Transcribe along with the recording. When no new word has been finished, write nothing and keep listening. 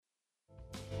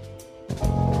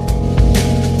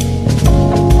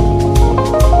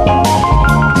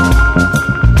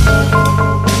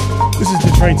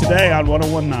Detroit Today on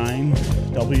 101.9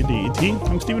 WDET.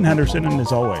 I'm Stephen Henderson, and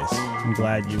as always, I'm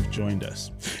glad you've joined us.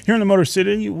 Here in the Motor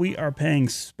City, we are paying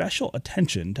special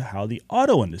attention to how the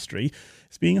auto industry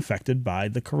is being affected by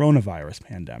the coronavirus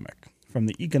pandemic. From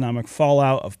the economic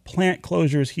fallout of plant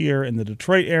closures here in the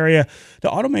Detroit area to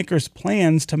Automakers'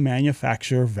 plans to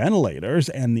manufacture ventilators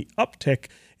and the uptick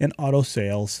in auto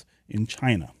sales in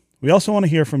China. We also want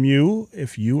to hear from you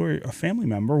if you or a family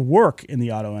member work in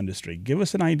the auto industry. Give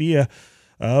us an idea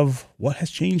of what has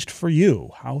changed for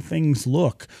you, how things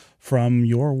look from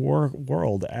your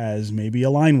world as maybe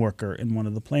a line worker in one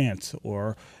of the plants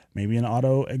or maybe an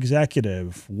auto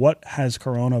executive. What has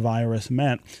coronavirus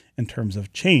meant in terms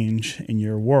of change in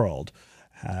your world?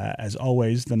 As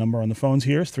always, the number on the phones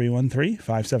here is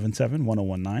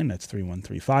 313-577-1019. That's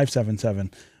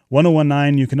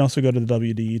 313-577-1019. You can also go to the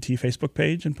WDET Facebook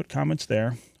page and put comments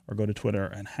there, or go to Twitter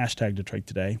and hashtag Detroit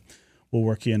Today. We'll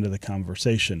work you into the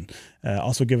conversation.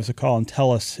 Also give us a call and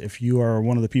tell us if you are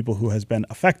one of the people who has been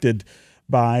affected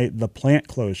by the plant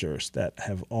closures that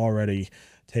have already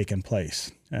taken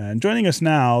place. And joining us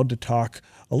now to talk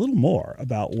a little more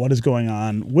about what is going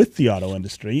on with the auto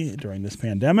industry during this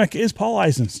pandemic is Paul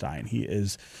Eisenstein. He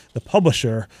is the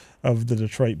publisher of the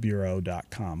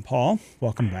DetroitBureau.com. Paul,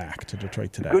 welcome back to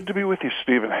Detroit Today. Good to be with you,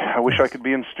 Stephen. I wish I could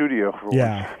be in studio for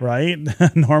once. Right?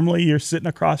 Normally you're sitting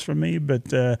across from me, but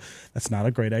that's not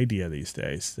a great idea these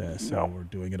days. So we're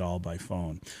doing it all by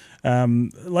phone.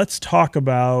 Let's talk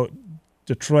about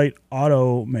Detroit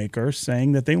automakers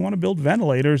saying that they want to build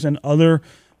ventilators and other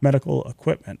medical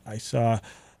equipment. I saw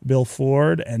Bill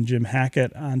Ford and Jim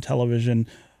Hackett on television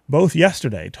both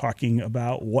yesterday talking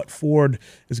about what Ford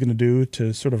is going to do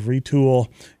to sort of retool.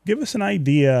 Give us an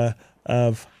idea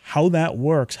of how that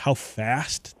works, how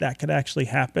fast that could actually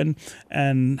happen,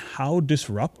 and how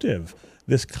disruptive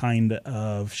this kind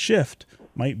of shift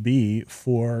might be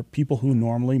for people who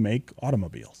normally make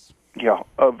automobiles. Yeah,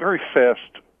 very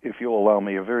fast, if you'll allow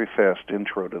me, a very fast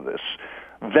intro to this.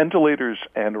 Ventilators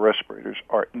and respirators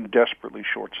are in desperately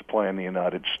short supply in the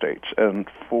United States, and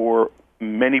for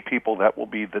many people that will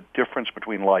be the difference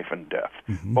between life and death.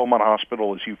 Mm-hmm. Beaumont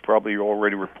Hospital, as you've probably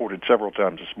already reported several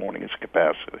times this morning, is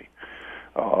capacity.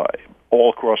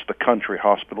 All across the country,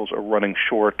 hospitals are running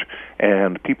short,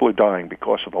 and people are dying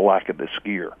because of the lack of this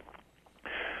gear.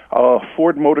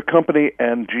 Ford Motor Company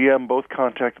and GM both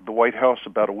contacted the White House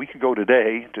about a week ago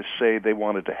today to say they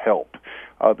wanted to help.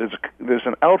 There's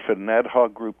an outfit, an ad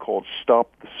hoc group called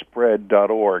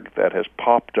StopTheSpread.org that has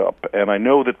popped up, and I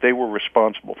know that they were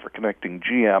responsible for connecting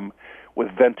GM with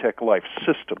Ventec Life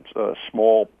Systems, a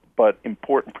small but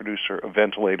important producer of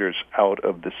ventilators out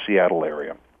of the Seattle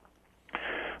area.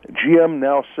 GM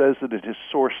now says that it has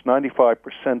sourced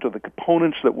 95% of the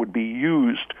components that would be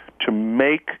used to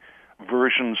make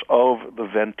versions of the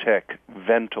Ventec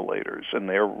ventilators, and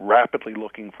they're rapidly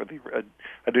looking for the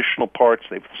additional parts.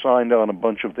 They've signed on a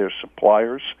bunch of their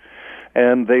suppliers,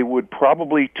 and they would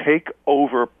probably take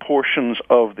over portions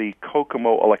of the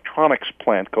Kokomo Electronics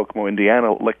plant, Kokomo,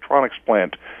 Indiana Electronics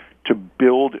plant, to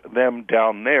build them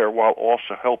down there while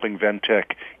also helping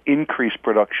Ventec increase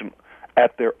production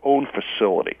at their own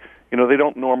facility. You know, they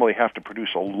don't normally have to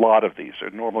produce a lot of these. There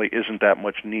normally isn't that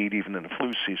much need even in the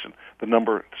flu season. The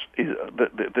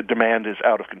demand is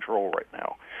out of control right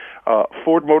now.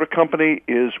 Ford Motor Company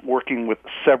is working with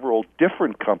several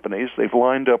different companies. They've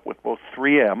lined up with both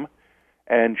 3M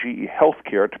and GE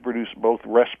Healthcare to produce both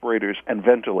respirators and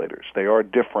ventilators. They are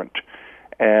different,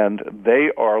 and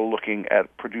they are looking at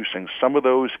producing some of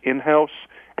those in-house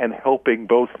and helping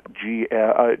both GE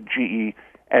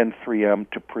and 3M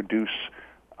to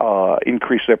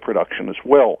increase their production as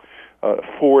well.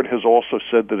 Ford has also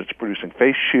said that it's producing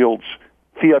face shields.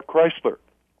 Fiat Chrysler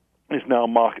is now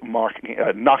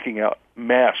knocking out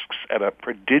masks at a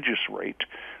prodigious rate.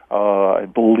 I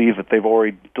believe that they've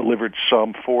already delivered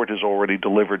some. Ford has already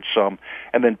delivered some.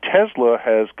 And then Tesla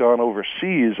has gone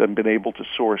overseas and been able to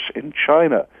source in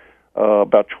China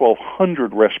about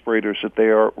 1,200 respirators that they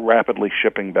are rapidly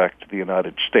shipping back to the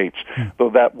United States, though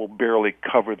that will barely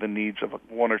cover the needs of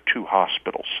one or two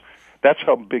hospitals. That's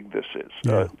how big this is.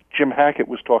 Yeah. Jim Hackett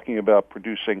was talking about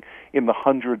producing in the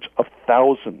hundreds of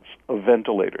thousands of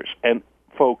ventilators. And,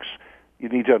 folks, you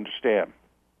need to understand,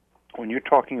 when you're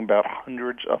talking about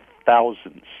hundreds of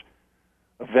thousands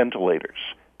of ventilators,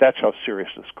 that's how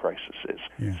serious this crisis is.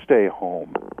 Yeah. Stay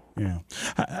home. Yeah.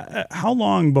 How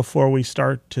long before we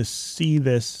start to see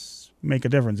this make a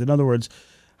difference? In other words,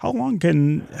 how long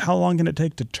can it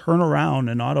take to turn around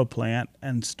an auto plant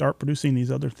and start producing these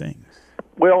other things?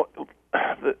 Well,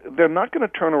 they're not going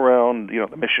to turn around,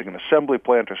 the Michigan assembly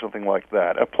plant or something like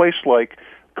that. A place like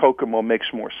Kokomo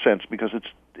makes more sense because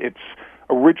it's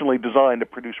originally designed to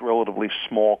produce relatively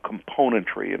small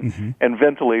componentry, and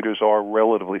ventilators are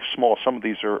relatively small. Some of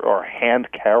these are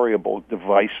hand-carryable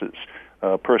devices.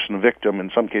 Person victim,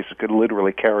 in some cases, could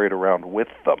literally carry it around with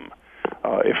them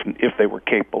if they were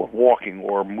capable of walking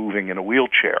or moving in a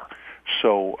wheelchair.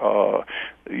 So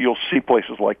you'll see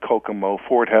places like Kokomo.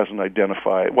 Ford hasn't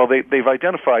identified. Well, they've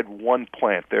identified one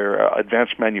plant, their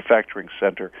advanced manufacturing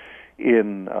center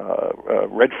in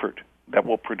Redford, that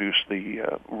will produce the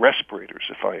respirators,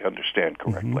 if I understand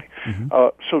correctly.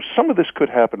 So some of this could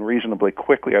happen reasonably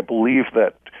quickly. I believe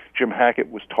that Jim Hackett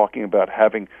was talking about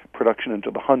having production into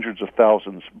the hundreds of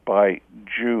thousands by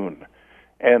June,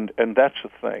 and that's the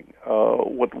thing.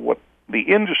 What the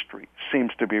industry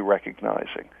seems to be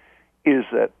recognizing is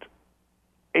that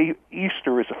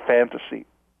Easter is a fantasy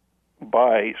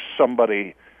by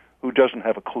somebody who doesn't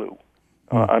have a clue.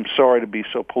 I'm sorry to be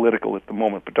so political at the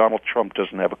moment, but Donald Trump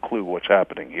doesn't have a clue what's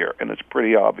happening here, and it's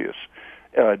pretty obvious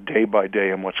day by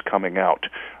day in what's coming out.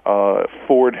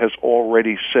 Ford has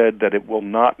already said that it will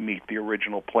not meet the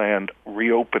original planned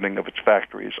reopening of its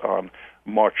factories on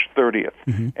March 30th.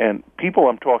 And people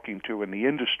I'm talking to in the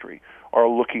industry are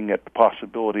looking at the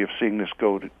possibility of seeing this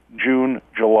go to June,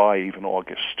 July, even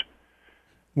August.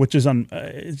 Which is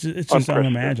it's just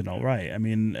unimaginable, right? I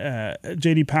mean,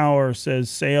 J.D. Power says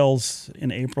sales in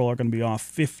April are going to be off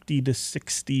 50 to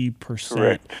 60%.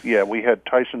 Correct. Yeah, we had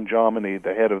Tyson Jominy,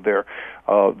 the head of their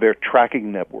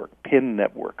tracking network, PIN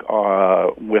network,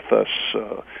 with us,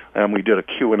 and we did a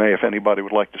Q&A. If anybody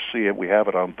would like to see it, we have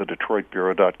it on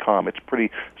thedetroitbureau.com. It's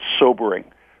pretty sobering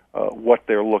what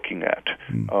they're looking at.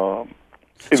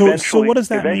 So what does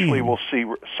that mean? Eventually, we'll see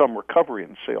some recovery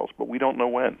in sales, but we don't know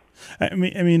when. I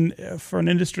mean, for an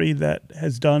industry that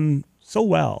has done so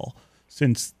well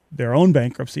since their own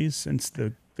bankruptcies, since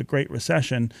the Great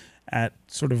Recession, at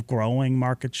sort of growing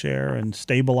market share and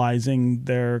stabilizing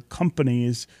their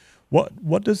companies,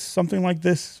 what does something like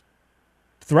this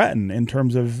threaten in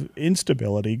terms of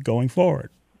instability going forward?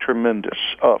 Tremendous.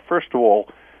 First of all,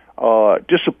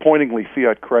 disappointingly,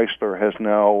 Fiat Chrysler has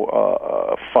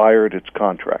now fired its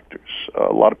contractors.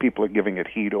 A lot of people are giving it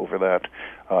heat over that.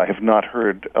 I have not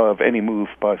heard of any move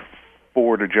by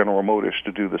Ford or General Motors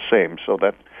to do the same. So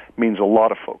that means a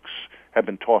lot of folks have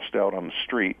been tossed out on the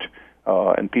street,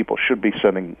 and people should be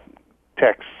sending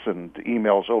texts and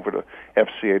emails over to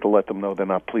FCA to let them know they're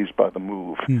not pleased by the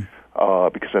move,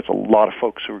 because that's a lot of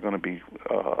folks who are going to be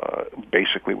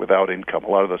basically without income. A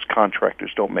lot of those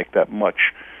contractors don't make that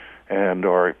much, and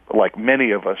are, like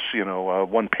many of us,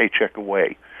 one paycheck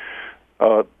away.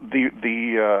 There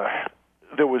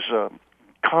was a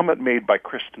comment made by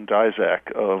Kristen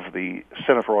Dizak of the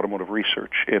Center for Automotive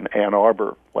Research in Ann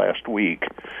Arbor last week.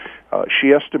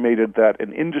 She estimated that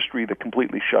an industry that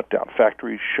completely shut down,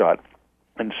 factories shut,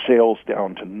 and sales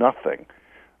down to nothing,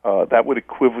 that would be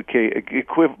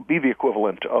the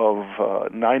equivalent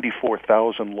of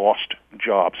 94,000 lost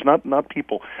jobs. Not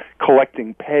people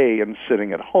collecting pay and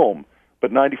sitting at home,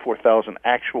 but 94,000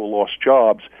 actual lost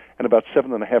jobs and about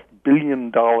 $7.5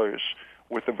 billion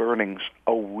worth of earnings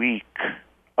a week.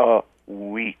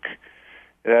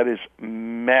 That is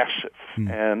massive,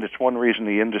 and it's one reason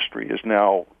the industry is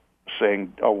now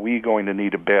saying, are we going to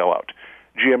need a bailout?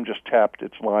 GM just tapped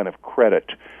its line of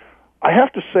credit. I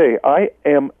have to say, I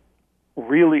am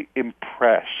really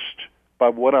impressed by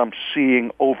what I'm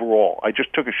seeing overall. I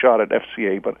just took a shot at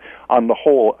FCA, but on the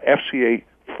whole, FCA,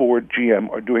 Ford, GM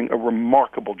are doing a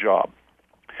remarkable job.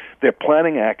 They're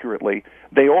planning accurately.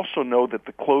 They also know that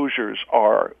the closures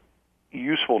are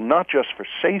useful not just for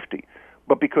safety,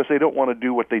 but because they don't want to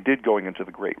do what they did going into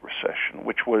the Great Recession,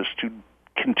 which was to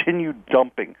continue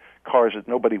dumping cars that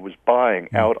nobody was buying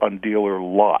out on dealer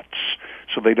lots,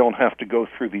 so they don't have to go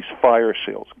through these fire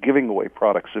sales, giving away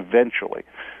products eventually.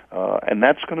 And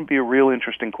that's going to be a real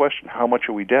interesting question. How much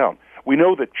are we down? We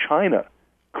know that China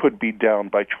could be down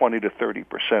by 20 to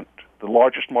 30%. The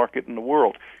largest market in the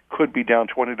world could be down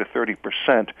 20 to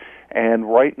 30%.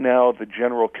 And right now, the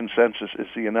general consensus is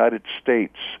the United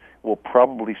States will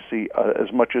probably see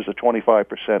as much as a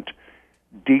 25%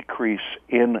 decrease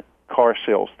in car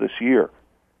sales this year.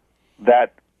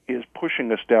 That is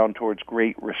pushing us down towards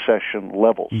Great Recession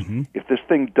levels. If this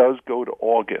thing does go to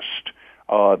August,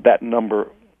 that number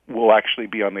will actually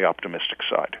be on the optimistic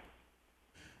side.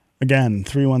 Again,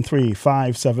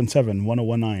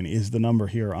 313-577-1019 is the number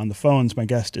here on the phones. My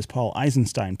guest is Paul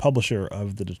Eisenstein, publisher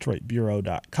of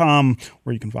thedetroitbureau.com,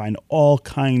 where you can find all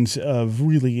kinds of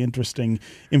really interesting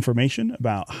information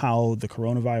about how the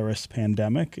coronavirus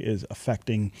pandemic is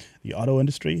affecting the auto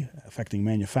industry, affecting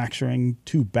manufacturing,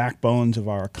 two backbones of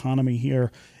our economy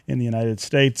here in the United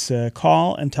States.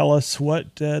 Call and tell us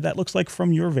what that looks like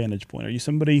from your vantage point. Are you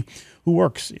somebody who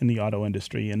works in the auto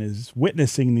industry and is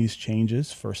witnessing these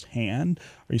changes firsthand?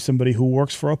 Are you somebody who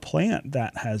works for a plant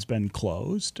that has been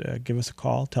closed? Give us a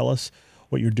call. Tell us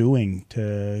what you're doing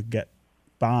to get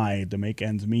by, to make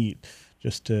ends meet,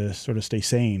 just to sort of stay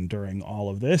sane during all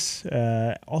of this.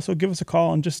 Also, give us a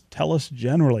call and just tell us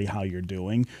generally how you're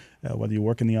doing, whether you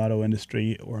work in the auto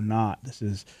industry or not. This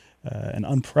is an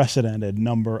unprecedented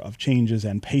number of changes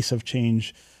and pace of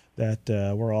change that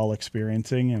we're all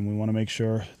experiencing, and we want to make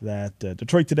sure that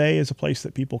Detroit Today is a place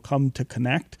that people come to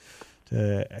connect,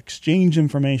 to exchange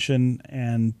information,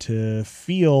 and to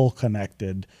feel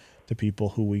connected to people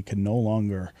who we can no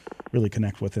longer really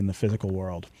connect with in the physical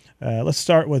world. Let's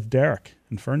start with Derek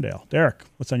in Ferndale. Derek,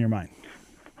 what's on your mind?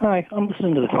 Hi, I'm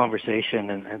listening to the conversation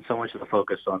and so much of the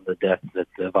focus on the death that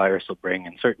the virus will bring,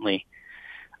 and certainly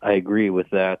I agree with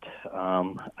that.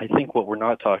 I think what we're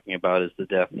not talking about is the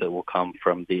death that will come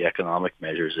from the economic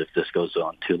measures if this goes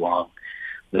on too long.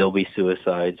 There'll be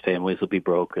suicides, families will be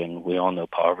broken. We all know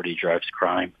poverty drives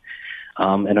crime.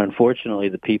 And unfortunately,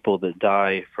 the people that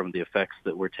die from the effects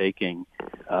that we're taking,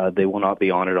 they will not be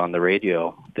honored on the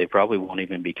radio. They probably won't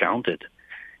even be counted.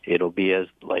 It'll be as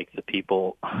like the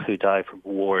people who die from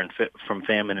war and from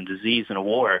famine and disease in a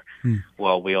war,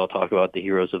 while we all talk about the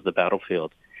heroes of the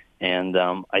battlefield. And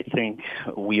I think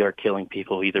we are killing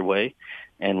people either way,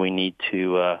 and we need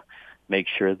to make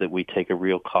sure that we take a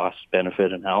real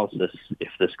cost-benefit analysis if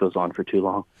this goes on for too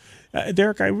long.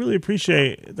 Derek, I really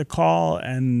appreciate the call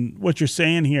and what you're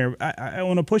saying here. I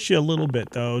want to push you a little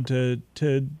bit, though,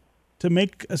 to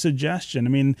make a suggestion. I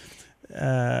mean,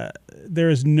 there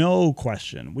is no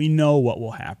question. We know what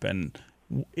will happen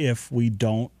if we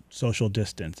don't social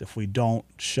distance, if we don't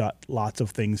shut lots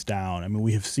of things down. I mean,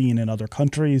 we have seen in other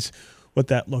countries what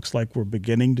that looks like. We're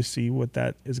beginning to see what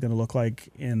that is going to look like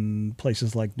in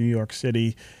places like New York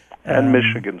City and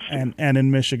Michigan, and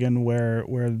in Michigan, where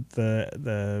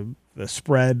the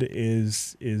spread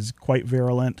is quite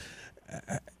virulent.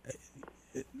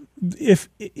 If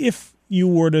you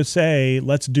were to say,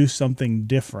 let's do something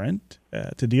different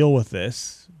to deal with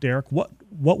this, Derek, what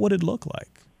would it look like?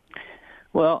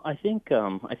 Well, I think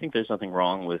there's nothing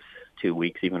wrong with 2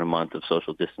 weeks, even a month of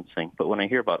social distancing. But when I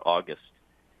hear about August,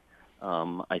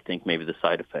 I think maybe the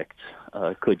side effects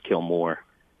could kill more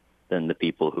than the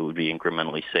people who would be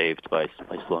incrementally saved by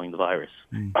slowing the virus.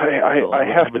 I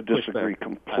have to disagree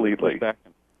completely.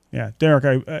 Yeah, Derek,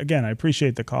 I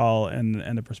appreciate the call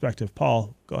and the perspective.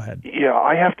 Paul, go ahead. Yeah,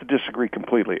 I have to disagree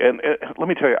completely. And let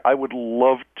me tell you, I would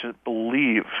love to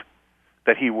believe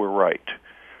that he were right.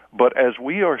 But as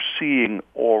we are seeing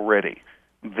already,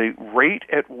 the rate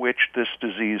at which this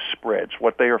disease spreads,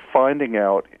 what they are finding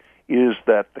out is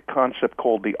that the concept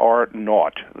called the R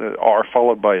naught, R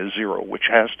followed by a 0, which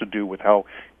has to do with how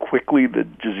quickly the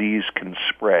disease can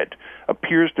spread,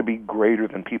 appears to be greater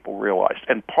than people realized.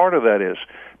 And part of that is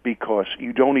because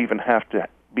you don't even have to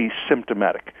be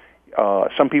symptomatic.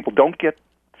 Some people don't get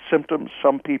symptoms.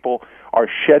 Some people are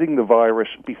shedding the virus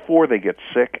before they get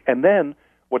sick, and then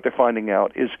what they're finding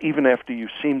out is even after you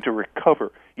seem to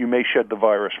recover, you may shed the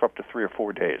virus for up to 3 or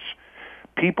 4 days.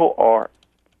 People are,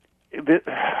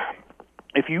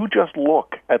 if you just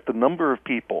look at the number of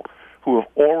people who have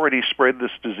already spread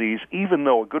this disease, even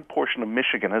though a good portion of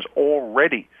Michigan has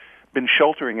already been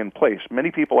sheltering in place, many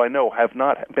people I know have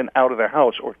not been out of their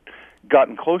house or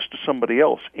gotten close to somebody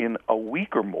else in a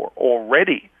week or more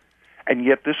already. And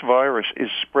yet this virus is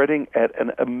spreading at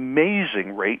an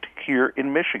amazing rate here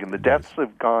in Michigan. The deaths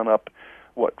have gone up,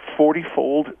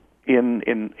 40-fold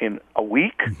in a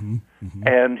week? Mm-hmm. Mm-hmm.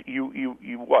 And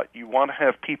you want to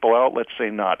have people out, let's say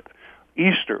not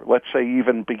Easter, let's say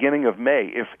even beginning of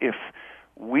May. If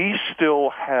we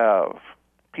still have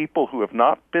people who have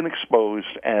not been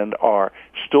exposed and are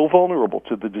still vulnerable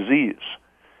to the disease,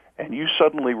 and you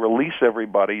suddenly release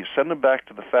everybody, you send them back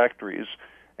to the factories.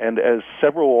 And as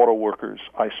several auto workers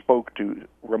I spoke to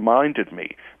reminded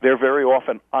me, they're very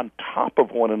often on top of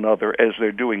one another as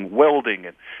they're doing welding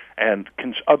and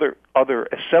other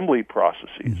assembly processes.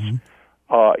 Mm-hmm.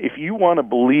 If you want to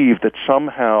believe that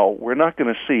somehow we're not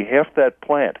going to see half that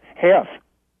plant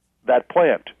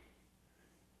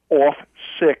off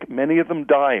sick, many of them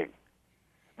dying,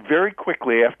 very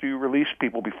quickly after you release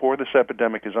people before this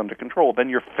epidemic is under control, then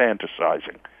you're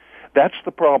fantasizing. That's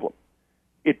the problem.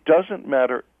 It doesn't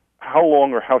matter how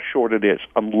long or how short it is.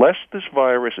 Unless this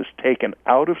virus is taken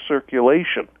out of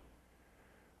circulation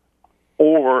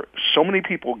or so many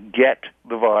people get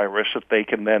the virus that they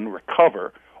can then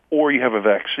recover or you have a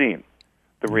vaccine.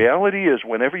 The reality is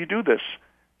whenever you do this,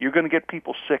 You're going to get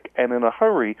people sick, and in a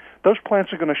hurry, those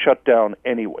plants are going to shut down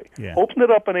anyway. Yeah. Open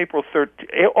it up on April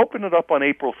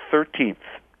 13th,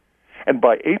 and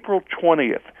by April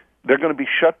 20th, they're going to be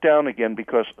shut down again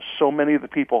because so many of the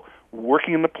people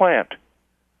working in the plant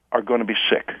are going to be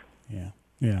sick. Yeah.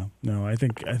 No, I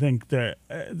think there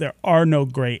are no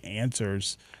great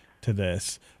answers to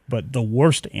this, but the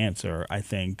worst answer, I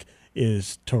think,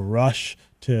 is to rush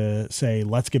to say,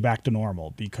 let's get back to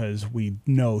normal, because we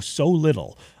know so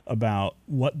little about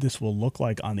what this will look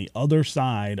like on the other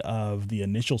side of the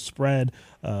initial spread,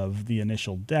 of the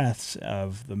initial deaths,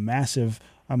 of the massive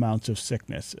amounts of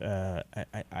sickness.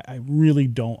 I really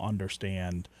don't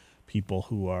understand people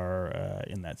who are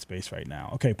in that space right now.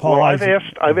 Okay, Paul. Well, I've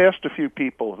asked a few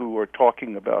people who are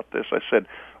talking about this. I said,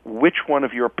 which one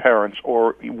of your parents,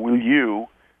 or will you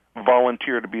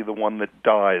volunteer to be the one that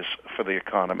dies for the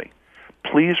economy?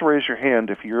 Please raise your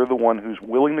hand if you're the one who's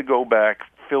willing to go back,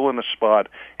 fill in a spot,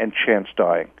 and chance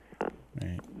dying.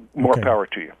 Right. More power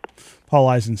to you. Paul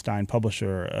Eisenstein,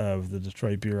 publisher of the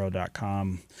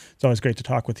DetroitBureau.com. It's always great to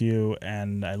talk with you,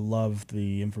 and I love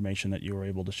the information that you were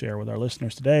able to share with our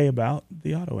listeners today about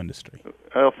the auto industry.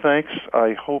 Well, thanks.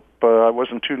 I hope I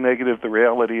wasn't too negative. The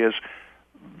reality is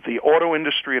the auto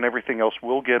industry and everything else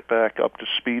will get back up to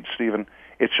speed, Stephen.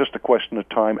 It's just a question of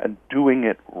time and doing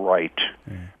it right.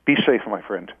 Yeah. Be safe, my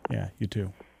friend. Yeah, you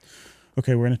too.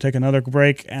 Okay, we're going to take another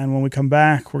break, and when we come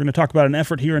back, we're going to talk about an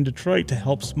effort here in Detroit to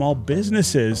help small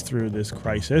businesses through this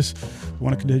crisis. We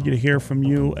want to continue to hear from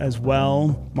you as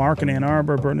well. Mark in Ann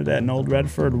Arbor, Bernadette in Old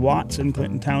Redford, Watts in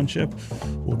Clinton Township.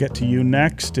 We'll get to you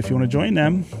next. If you want to join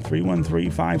them,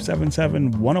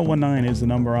 313-577-1019 is the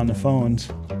number on the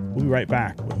phones. We'll be right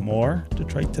back with more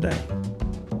Detroit Today.